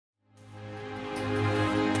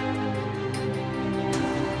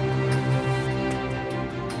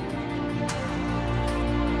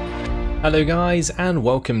Hello guys, and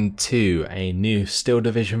welcome to a new Steel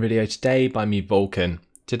Division video today by me, Vulcan.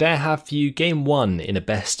 Today I have for you game 1 in a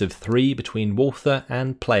best of 3 between Walther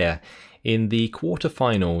and Player in the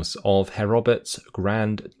quarterfinals of Herr's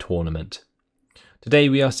Grand Tournament. Today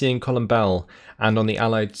we are seeing Colin Bell, and on the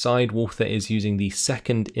Allied side Walther is using the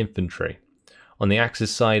 2nd Infantry. On the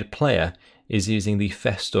Axis side, Player is using the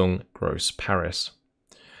Festung Gross-Paris.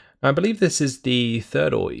 I believe this is the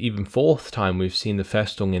 3rd or even 4th time we've seen the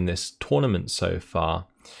Festung in this tournament so far,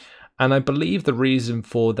 and I believe the reason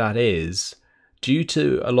for that is due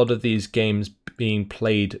to a lot of these games being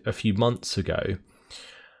played a few months ago.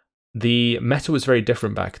 The meta was very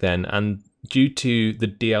different back then, and due to the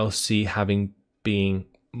DLC having been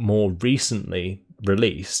more recently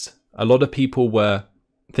released, a lot of people were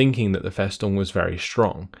thinking that the Festung was very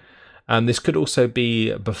strong. And this could also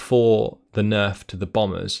be before the nerf to the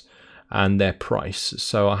bombers and their price.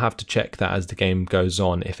 So I'll have to check that as the game goes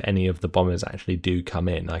on. If any of the bombers actually do come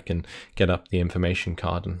in, I can get up the information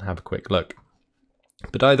card and have a quick look.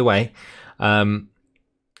 But either way, an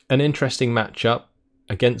interesting matchup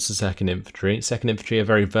against the 2nd Infantry. 2nd Infantry, a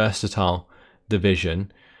very versatile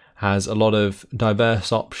division, has a lot of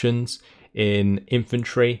diverse options in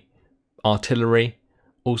infantry, artillery.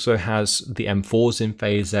 Also has the M4s in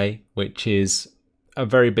Phase A, which is a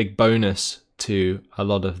very big bonus to a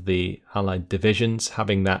lot of the Allied divisions.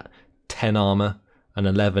 Having that 10 armor and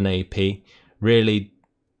 11 AP really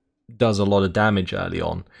does a lot of damage early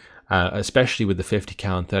on, especially with the 50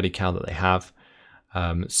 cal and 30 cal that they have.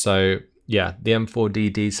 So yeah, the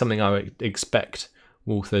M4DD is something I would expect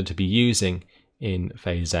Walther to be using in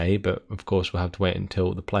Phase A, but of course we'll have to wait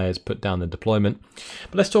until the players put down the deployment.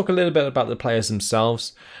 But let's talk a little bit about the players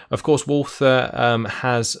themselves. Of course, Walther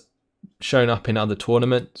has shown up in other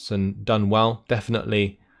tournaments and done well.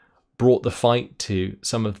 Definitely brought the fight to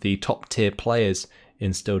some of the top tier players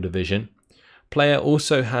in Steel Division. Player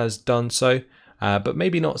also has done so, but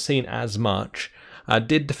maybe not seen as much.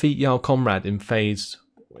 Did defeat Jarl Comrade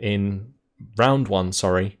in round 1,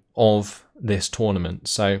 of this tournament.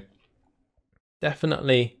 So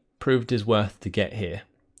definitely proved his worth to get here.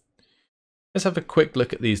 Let's have a quick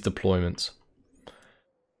look at these deployments.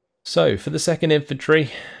 So for the 2nd Infantry,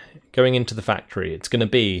 going into the factory, it's going to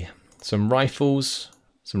be some rifles,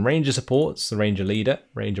 some Ranger supports, the Ranger Leader,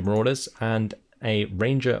 Ranger Marauders, and a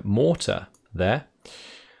Ranger Mortar there.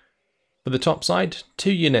 For the top side,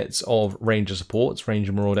 2 units of Ranger supports,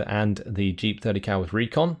 Ranger Marauder and the Jeep 30 cal with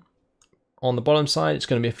Recon. On the bottom side, it's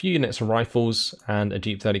going to be a few units of rifles and a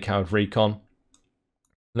Jeep 30 cal with Recon.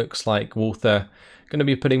 Looks like Walther going to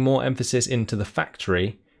be putting more emphasis into the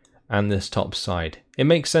factory and this top side. It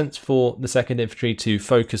makes sense for the 2nd Infantry to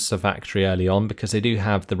focus the factory early on because they do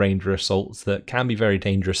have the Ranger assaults that can be very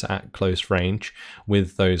dangerous at close range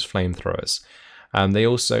with those flamethrowers. They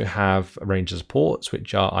also have Ranger supports,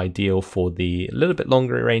 which are ideal for the little bit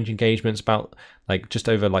longer range engagements, about like just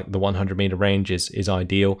over like the 100 meter range is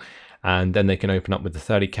ideal. And then they can open up with the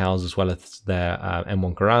 30 cals as well as their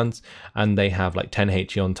M1 Garans, and they have like 10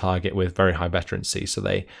 HE on target with very high veterancy, so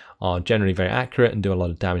they are generally very accurate and do a lot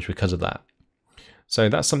of damage because of that. So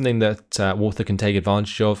that's something that Walther can take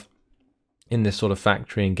advantage of in this sort of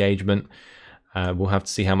factory engagement. We'll have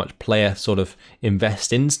to see how much Player sort of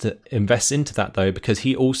invests into that though, because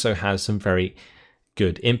he also has some very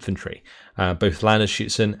good infantry. Both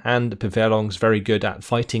Landerschutzen and Bewehrungs's very good at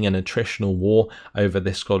fighting an attritional war over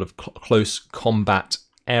this sort of close combat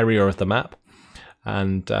area of the map,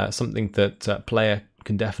 and something that Player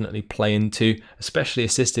can definitely play into, especially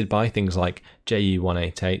assisted by things like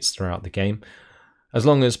Ju-188s throughout the game. As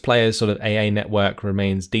long as Player's sort of AA network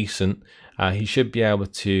remains decent, he should be able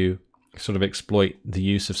to sort of exploit the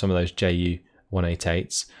use of some of those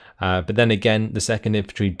Ju-188s. But then again, the 2nd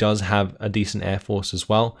Infantry does have a decent air force as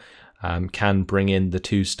well. Can bring in the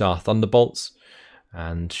 2-star Thunderbolts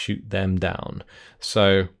and shoot them down.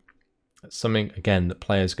 So that's something, again, that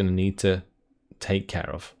Player's going to need to take care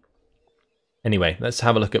of. Anyway, let's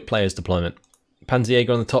have a look at Player's deployment. Panzerjäger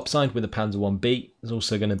on the top side with a Panzer 1B. There's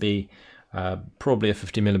also going to be probably a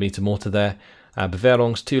 50mm mortar there.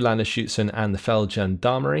 Bewehrungs, 2 Landerschutzen and the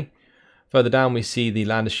Feldgendarmerie. Further down we see the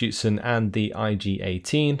Landerschutzen and the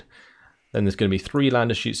IG-18. Then there's going to be 3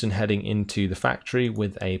 Landerschutzen heading into the factory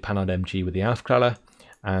with a Panhard MG with the Aufkraller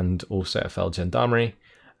and also a Feldgendarmerie.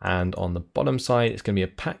 And on the bottom side it's going to be a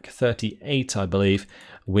Pak 38, I believe,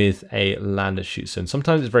 with a Landerschutzen.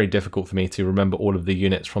 Sometimes it's very difficult for me to remember all of the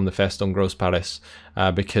units from the Festung Gross-Paris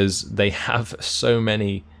because they have so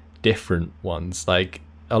many different ones, like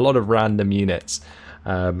a lot of random units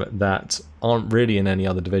that aren't really in any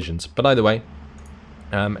other divisions. But either way,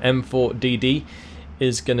 M4DD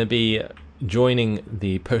is going to be joining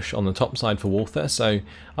the push on the top side for Walther. So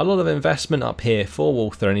a lot of investment up here for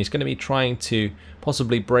Walther, and he's going to be trying to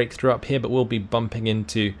possibly break through up here, but will be bumping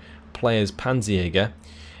into players Panzerjäger.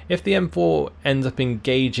 If the M4 ends up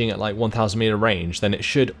engaging at like 1000 meter range, then it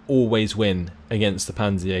should always win against the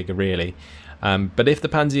Panzerjäger, really. But if the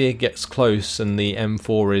Panzerjäger gets close and the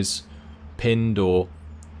M4 is pinned or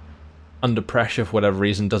under pressure for whatever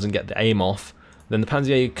reason, doesn't get the aim off, then the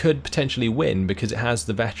Panzerjäger could potentially win because it has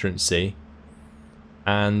the veterancy,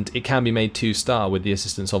 and it can be made 2-star with the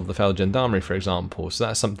assistance of the Feldgendarmerie, for example. So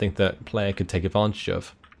that's something that player could take advantage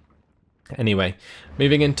of. Anyway,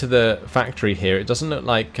 moving into the factory here, it doesn't look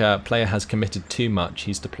like player has committed too much.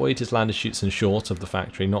 He's deployed his Landerschutzen short of the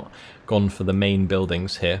factory, not gone for the main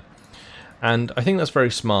buildings here. And I think that's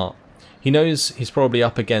very smart. He knows he's probably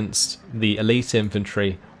up against the elite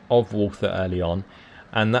infantry of Walther early on,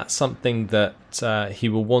 and that's something that he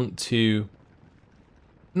will want to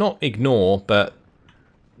not ignore, but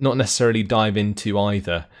not necessarily dive into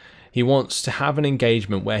either. He wants to have an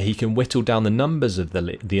engagement where he can whittle down the numbers of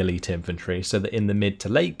the elite infantry so that in the mid to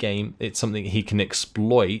late game it's something he can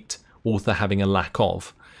exploit Walther having a lack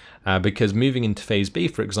of. Because moving into phase B,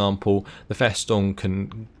 for example, the Festung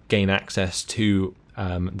can gain access to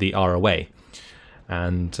the ROA,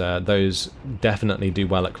 and those definitely do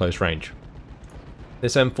well at close range.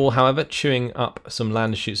 This M4, however, chewing up some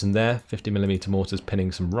Landerschutzen there, 50mm mortars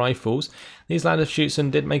pinning some rifles. These Landerschutzen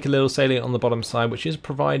did make a little salient on the bottom side, which is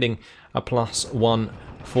providing a +1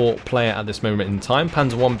 for player at this moment in time.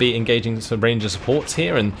 Panzer 1B engaging some Ranger supports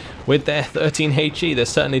here, and with their 13 HE, they're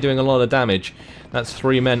certainly doing a lot of damage. That's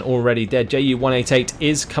 3 men already dead. JU-188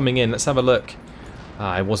 is coming in. Let's have a look.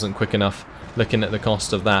 I wasn't quick enough looking at the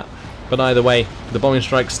cost of that. But either way, the bombing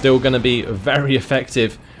strike's still going to be very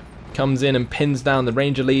effective. Comes in and pins down the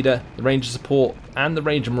Ranger leader, the Ranger support, and the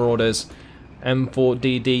Ranger marauders.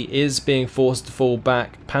 M4DD is being forced to fall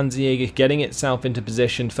back. Panzerjäger getting itself into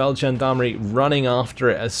position. Feldgendarmerie running after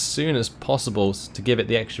it as soon as possible to give it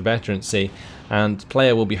the extra veterancy. And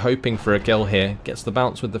player will be hoping for a kill here. Gets the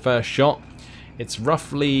bounce with the first shot. It's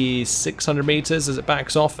roughly 600 meters as it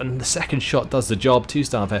backs off, and the second shot does the job.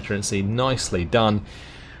 2-star veterancy, nicely done.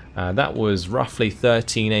 That was roughly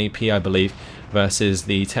 13 AP, I believe, versus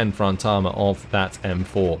the 10 front armor of that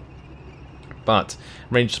M4. But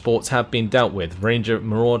Ranger supports have been dealt with. Ranger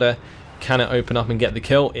Marauder, can it open up and get the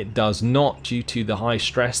kill? It does not, due to the high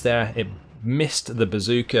stress there. It missed the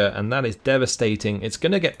bazooka, and that is devastating. It's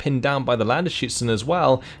going to get pinned down by the Landerschutzen as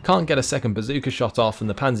well. Can't get a second bazooka shot off, and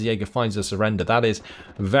the Panzerjäger finds a surrender. That is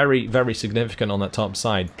very, very significant on that top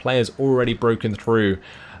side. Players already broken through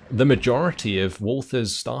the majority of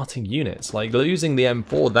Walther's starting units. Like, losing the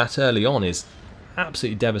M4 that early on is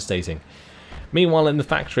absolutely devastating. Meanwhile, in the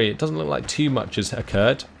factory, it doesn't look like too much has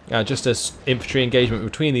occurred. Just as infantry engagement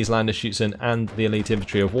between these Landerschutzen and the elite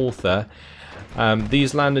infantry of Walther.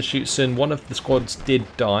 These Landerschutzen, one of the squads did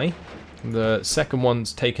die. The second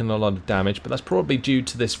one's taken a lot of damage, but that's probably due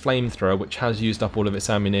to this flamethrower, which has used up all of its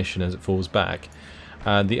ammunition as it falls back.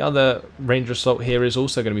 The other Ranger assault here is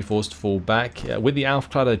also going to be forced to fall back. With the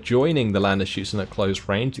Aufklärer joining the Landerschutzen at close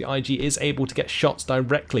range, the IG is able to get shots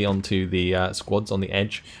directly onto the squads on the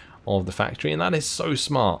edge of the factory, and that is so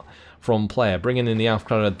smart from player, bringing in the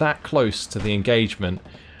Aufklärer that close to the engagement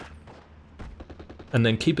and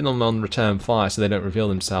then keeping them on return fire so they don't reveal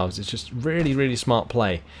themselves. It's just really, really smart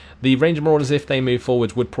play. The Ranger Marauders, if they move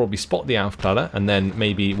forwards, would probably spot the Aufklärer, and then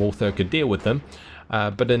maybe Walther could deal with them.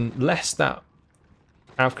 But unless that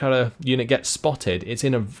Aufklärer unit gets spotted, it's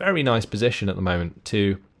in a very nice position at the moment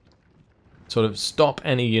to sort of stop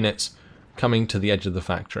any units coming to the edge of the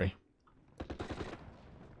factory.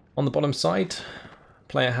 On the bottom side,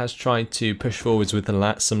 player has tried to push forwards with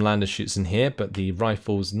some Landerschutzen here, but the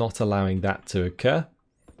rifles not allowing that to occur.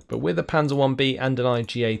 But with a Panzer 1B and an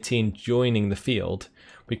IG-18 joining the field,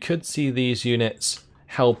 we could see these units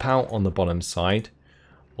help out on the bottom side,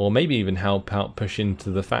 or maybe even help out push into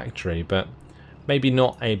the factory, but maybe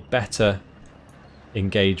not a better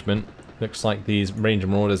engagement. Looks like these Ranger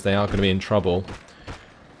Marauders, they are going to be in trouble.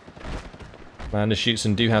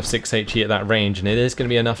 Landerschutzen do have 6 HE at that range, and it is going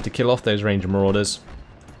to be enough to kill off those Ranger Marauders.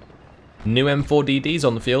 New M4DDs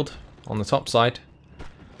on the field, on the top side.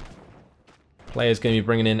 Player's going to be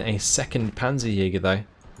bringing in a second Panzerjäger though.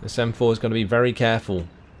 This M4 is going to be very careful.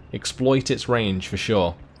 Exploit its range for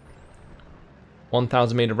sure.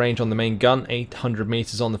 1000 meter range on the main gun, 800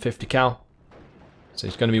 meters on the 50 cal. So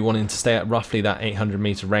he's going to be wanting to stay at roughly that 800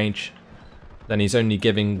 meter range. Then he's only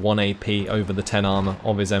giving 1 AP over the 10 armor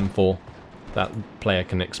of his M4. That player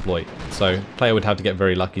can exploit. So player would have to get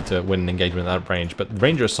very lucky to win an engagement at that range. But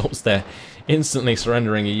Ranger assaults there, instantly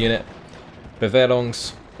surrendering a unit.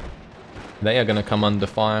 Bewährungs They are going to come under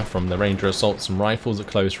fire from the Ranger Assaults and rifles at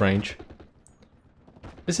close range.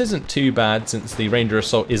 This isn't too bad since the Ranger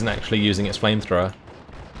Assault isn't actually using its flamethrower.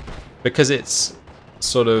 Because it's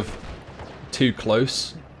sort of too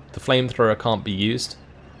close, the flamethrower can't be used.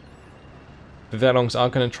 The Verlongs are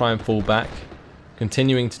going to try and fall back,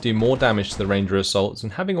 continuing to do more damage to the Ranger Assaults,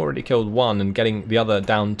 and having already killed one and getting the other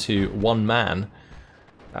down to one man,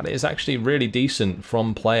 that is actually really decent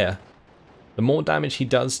from player. The more damage he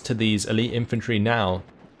does to these elite infantry now,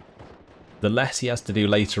 the less he has to do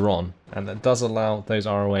later on, and that does allow those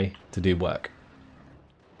ROA to do work.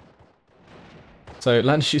 So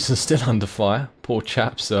Land Shoots are still under fire. Poor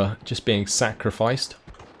chaps are just being sacrificed.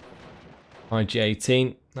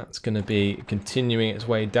 IG-18, that's going to be continuing its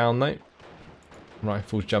way down though.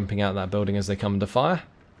 Rifles jumping out of that building as they come under fire.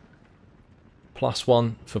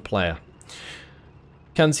 +1 for player.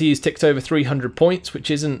 Can see he's ticked over 300 points,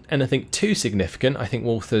 which isn't anything too significant. I think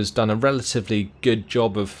Walther's done a relatively good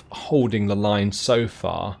job of holding the line so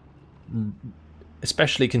far,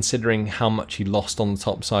 especially considering how much he lost on the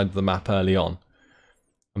top side of the map early on.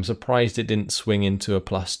 I'm surprised it didn't swing into a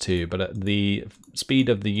 +2, but at the speed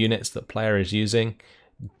of the units that player is using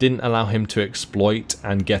didn't allow him to exploit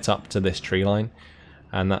and get up to this tree line,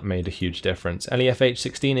 and that made a huge difference.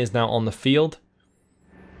 LEFH-16 is now on the field.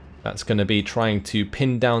 That's going to be trying to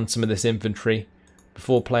pin down some of this infantry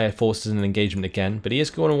before player forces an engagement again, but he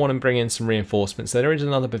is going to want to bring in some reinforcements. There is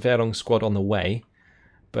another Befehlung squad on the way,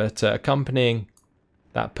 but accompanying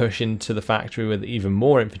that push into the factory with even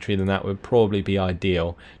more infantry than that would probably be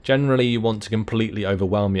ideal. Generally, you want to completely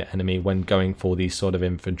overwhelm your enemy when going for these sort of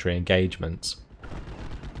infantry engagements.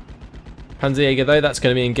 Panzerjäger though, that's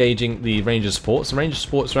going to be engaging the Ranger Supports. The Ranger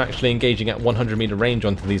Supports are actually engaging at 100 meter range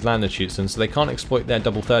onto these Landerschutzen, so they can't exploit their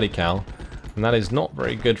double 30 cal, and that is not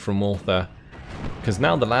very good from Walther, because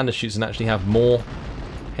now the Landerschutzen actually have more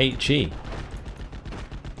HE.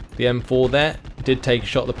 The M4 there did take a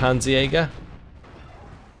shot at the Panzerjäger.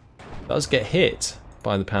 Does get hit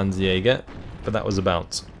by the Panzerjäger, but that was a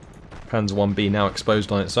bounce. Panzer 1B now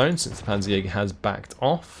exposed on its own since the Panzerjäger has backed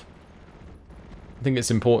off. I think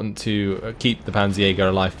it's important to keep the Panzerjäger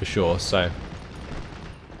alive for sure, so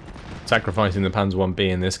sacrificing the Panzer 1B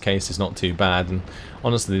in this case is not too bad, and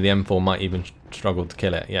honestly the M4 might even struggle to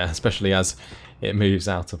kill it, yeah, especially as it moves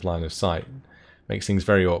out of line of sight. Makes things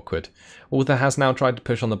very awkward. Walther has now tried to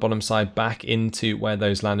push on the bottom side back into where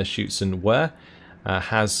those Landerschutzen were,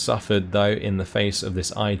 has suffered though in the face of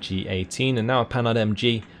this IG-18, and now a Panhard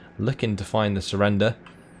MG looking to find the surrender.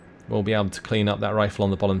 We'll be able to clean up that rifle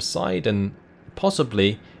on the bottom side and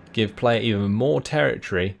possibly give player even more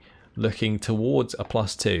territory looking towards a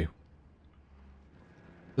 +2.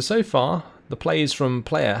 So far, the plays from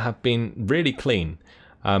player have been really clean.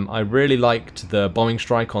 I really liked the bombing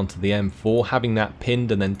strike onto the M4, having that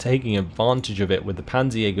pinned and then taking advantage of it with the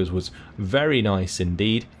Panzerjägers was very nice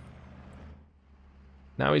indeed.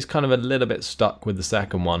 Now he's kind of a little bit stuck with the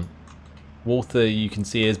second one. Walther, you can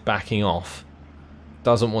see, is backing off.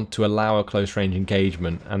 Doesn't want to allow a close range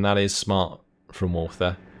engagement, and that is smart from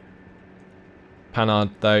Walther.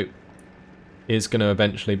 Panhard though is going to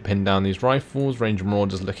eventually pin down these rifles. Ranger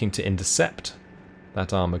Marauders looking to intercept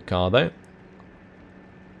that armoured car though.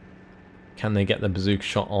 Can they get the bazooka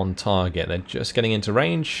shot on target? They're just getting into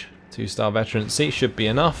range. 2-star veterancy should be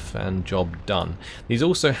enough, and job done. These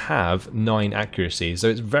also have 9 accuracy, so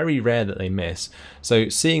it's very rare that they miss. So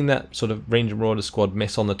seeing that sort of Ranger Marauder squad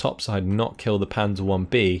miss on the top side and not kill the Panzer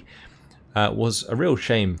 1B was a real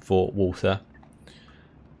shame for Walther.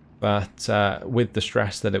 But with the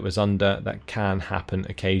stress that it was under, that can happen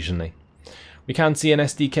occasionally. We can see an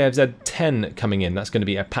SDKFZ 10 coming in. That's going to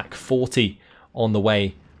be a Pack 40 on the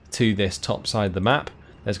way to this top side of the map.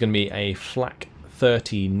 There's going to be a Flak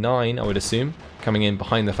 39, I would assume, coming in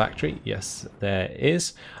behind the factory. Yes, there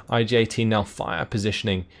is. IG-18 now fire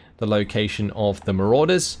positioning the location of the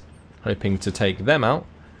Marauders, hoping to take them out.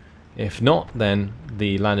 If not, then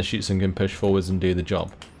the Landerschutzen can push forwards and do the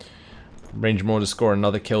job. Ranger Marauders score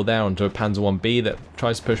another kill there onto a Panzer 1B that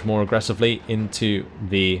tries to push more aggressively into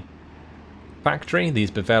the factory.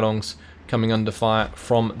 These Befehlungs coming under fire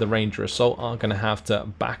from the Ranger Assault are going to have to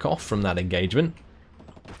back off from that engagement.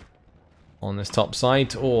 On this top side,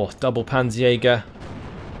 double Panzerjäger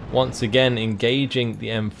once again engaging the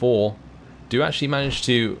M4. Do actually manage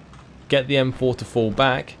to get the M4 to fall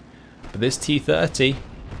back, but this T30,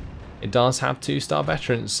 it does have 2-star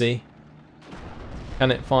veterancy. Can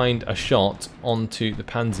it find a shot onto the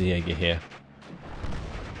Panzerjäger here?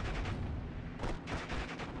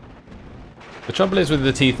 The trouble is with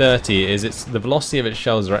the T30 is the velocity of its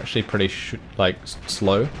shells are actually pretty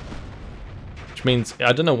slow, which which means,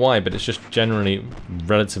 I don't know why, but it's just generally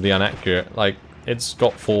relatively inaccurate. Like, it's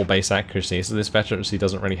got 4 base accuracy, so this veterancy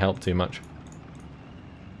doesn't really help too much.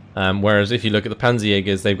 Whereas if you look at the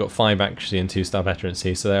Panzerjägers, they've got 5 accuracy and 2-star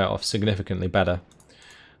veterancy, so they're off significantly better.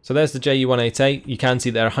 So there's the Ju-188. You can see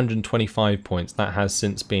they're 125 points. That has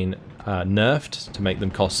since been nerfed to make them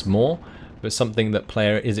cost more, but something that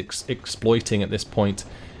player is exploiting at this point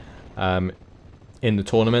in the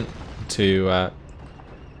tournament to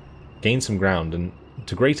gain some ground, and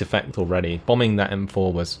to great effect already. Bombing that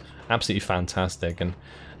M4 was absolutely fantastic, and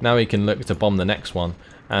now he can look to bomb the next one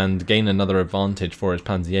and gain another advantage for his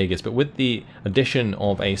Panzerjägers. But with the addition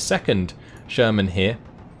of a second Sherman here,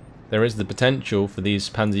 there is the potential for these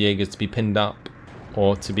Panzerjägers to be pinned up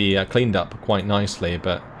or to be cleaned up quite nicely.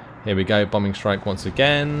 But here we go, bombing strike once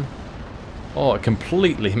again. Oh, it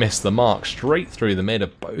completely missed the mark, straight through the mid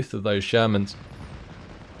of both of those Shermans.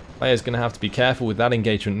 Player's going to have to be careful with that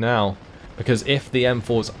engagement now, because if the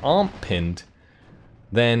M4s aren't pinned,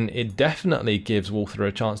 then it definitely gives Walther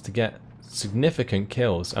a chance to get significant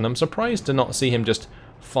kills. And I'm surprised to not see him just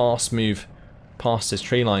fast move past this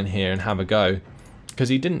tree line here and have a go, because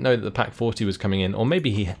he didn't know that the Pak 40 was coming in, or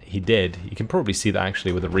maybe he did. You can probably see that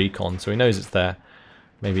actually with a recon, so he knows it's there.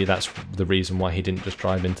 Maybe that's the reason why he didn't just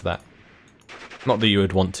drive into that. Not that you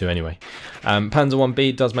would want to anyway. Panzer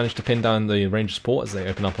 1B does manage to pin down the Ranger support as they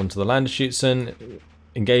open up onto the Landeschützen.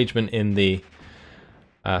 Engagement in the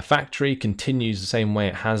factory continues the same way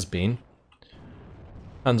it has been.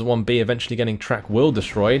 Panzer 1B eventually getting track wheel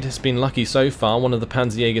destroyed. It's been lucky so far. One of the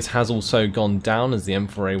Panzerjägers has also gone down as the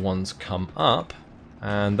M4A1s come up.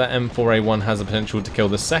 And that M4A1 has the potential to kill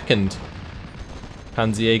the second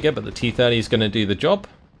Panzerjäger, but the T-30 is going to do the job.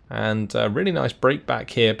 And a really nice break back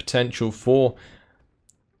here, potential for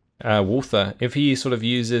Walther. If he sort of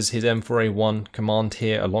uses his M4A1 command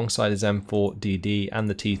here alongside his M4DD and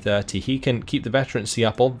the T-30, he can keep the veterancy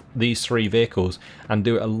up of these 3 vehicles and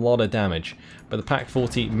do a lot of damage. But the Pak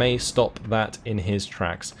 40 may stop that in his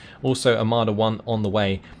tracks. Also Armada 1 on the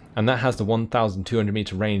way, and that has the 1,200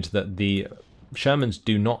 meter range that the Shermans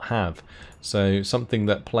do not have. So something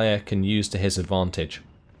that player can use to his advantage.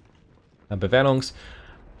 Bevellongs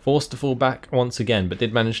forced to fall back once again, but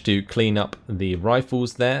did manage to clean up the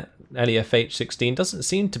rifles there. LEFH-16 doesn't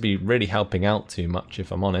seem to be really helping out too much,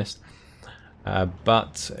 if I'm honest,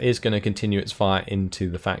 but is going to continue its fire into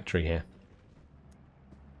the factory here.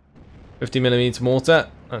 50mm mortar,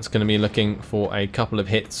 that's going to be looking for a couple of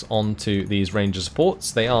hits onto these Ranger supports.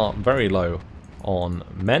 They are very low on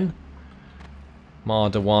men.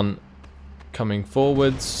 Marder 1 coming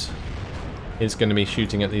forwards is going to be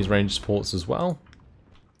shooting at these Ranger supports as well.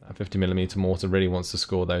 50mm mortar really wants to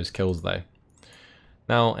score those kills though.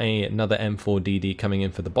 Now another M4DD coming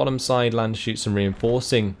in for the bottom side. Landeschützen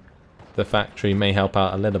reinforcing the factory may help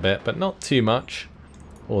out a little bit, but not too much.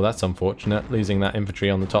 Oh, that's unfortunate, losing that infantry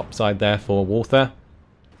on the top side there for Walther,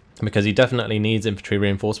 because he definitely needs infantry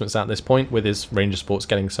reinforcements at this point with his Ranger supports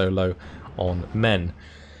getting so low on men.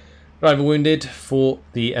 Driver wounded for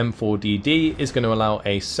the M4DD is going to allow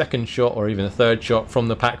a second shot or even a third shot from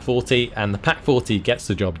the Pak 40, and the Pak 40 gets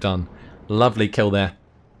the job done. Lovely kill there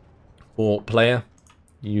for player,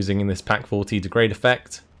 using this Pak 40 to great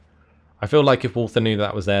effect. I feel like if Walther knew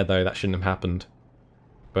that was there though, that shouldn't have happened.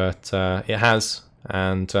 But it has,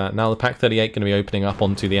 and now the Pak 38 going to be opening up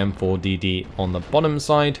onto the M4DD on the bottom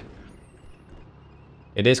side.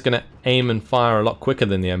 It is going to aim and fire a lot quicker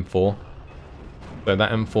than the M4, so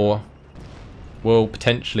that M4 will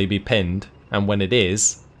potentially be pinned, and when it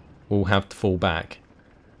is, we'll have to fall back.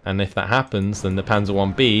 And if that happens, then the Panzer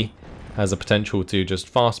 1B has a potential to just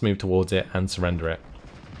fast move towards it and surrender it.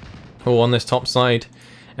 Oh, on this top side,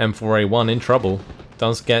 M4A1 in trouble.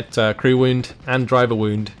 Does get crew wound and driver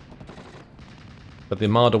wound. But the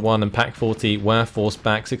Armada 1 and Pak 40 were forced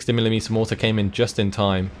back. 60mm mortar came in just in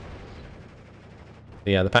time.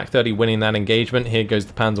 But yeah, the Pak 30 winning that engagement. Here goes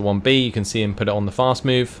the Panzer 1B. You can see him put it on the fast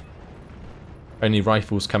move. Only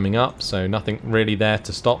rifles coming up, so nothing really there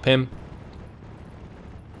to stop him.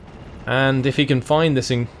 And if he can find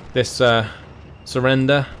this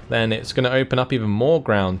surrender, then it's going to open up even more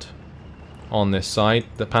ground on this side.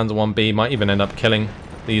 The Panzer 1B might even end up killing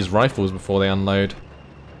these rifles before they unload.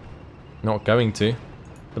 Not going to,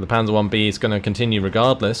 but the Panzer 1B is going to continue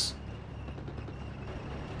regardless.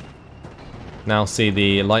 Now see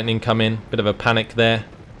the lightning come in, bit of a panic there.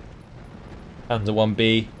 Panzer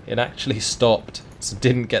 1B, it actually stopped, so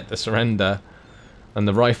didn't get the surrender, and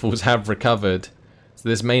the rifles have recovered. So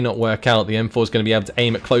this may not work out. The M4 is going to be able to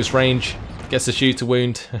aim at close range, gets a shooter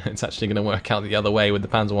wound. It's actually going to work out the other way with the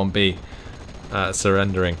Panzer 1B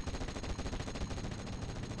surrendering.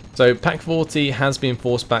 So Pak 40 has been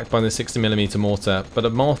forced back by the 60mm mortar, but a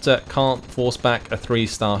mortar can't force back a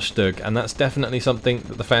 3-star Stug, and that's definitely something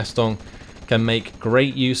that the Festung can make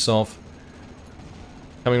great use of.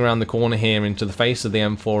 Coming around the corner here into the face of the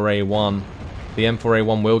M4A1. The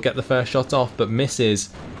M4A1 will get the first shot off, but misses.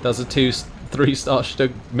 Does a 3-star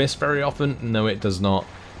Stug miss very often? No, it does not.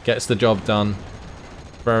 Gets the job done.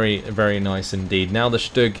 Very, very nice indeed. Now the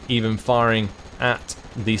Stug even firing at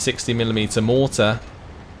the 60mm mortar.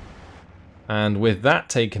 And with that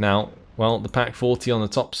taken out, well, the Pak 40 on the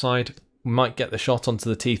top side might get the shot onto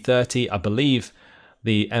the T30. I believe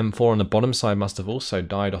the M4 on the bottom side must have also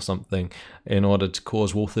died or something in order to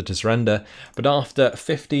cause Walther to surrender. But after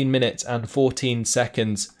 15 minutes and 14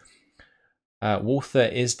 seconds, Walther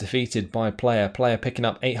is defeated by Player. Player picking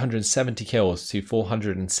up 870 kills to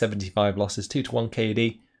 475 losses, 2-1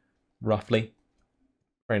 KD, roughly.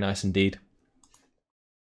 Very nice indeed.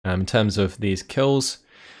 In terms of these kills,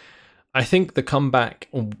 I think the comeback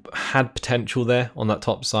had potential there on that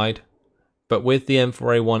top side. But with the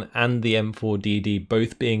M4A1 and the M4DD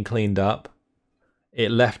both being cleaned up,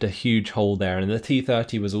 it left a huge hole there. And the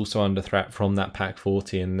T30 was also under threat from that Pak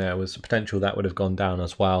 40, and there was potential that would have gone down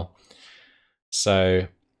as well. So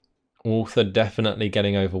Walther definitely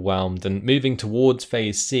getting overwhelmed. And moving towards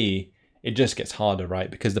Phase C, it just gets harder,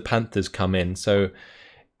 right? Because the Panthers come in. So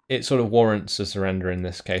it sort of warrants a surrender in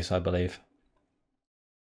this case, I believe.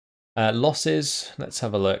 Losses, let's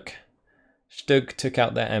have a look. Stug took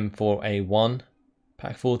out their M4A1.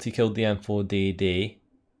 Pak 40 killed the M4DD.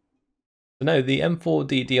 No, the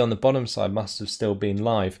M4DD on the bottom side must have still been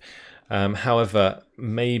live. However,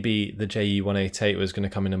 maybe the JU-188 was going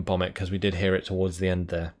to come in and bomb it, because we did hear it towards the end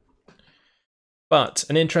there. But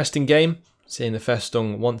an interesting game, seeing the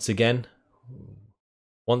Festung once again.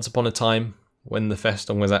 Once upon a time, when the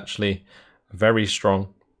Festung was actually very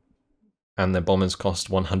strong, and their bombers cost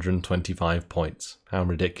 125 points. How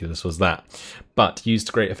ridiculous was that? But used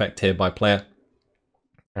to great effect here by Player,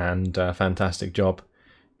 and fantastic job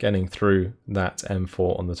getting through that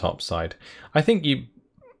M4 on the top side. I think you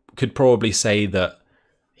could probably say that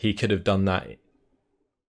he could have done that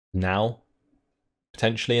now,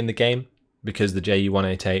 potentially in the game, because the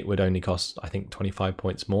JU-188 would only cost, I think, 25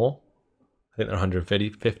 points more. I think they're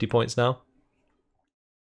 150 points now.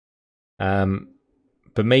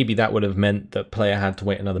 But maybe that would have meant that Player had to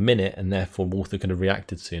wait another minute, and therefore Walther could have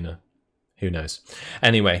reacted sooner. Who knows?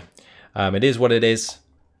 Anyway, it is what it is.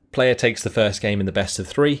 Player takes the first game in the best of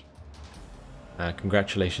 3.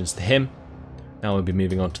 Congratulations to him. Now we'll be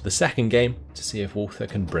moving on to the second game to see if Walther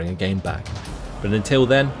can bring a game back. But until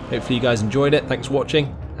then, hopefully you guys enjoyed it. Thanks for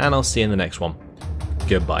watching, and I'll see you in the next one.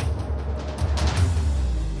 Goodbye.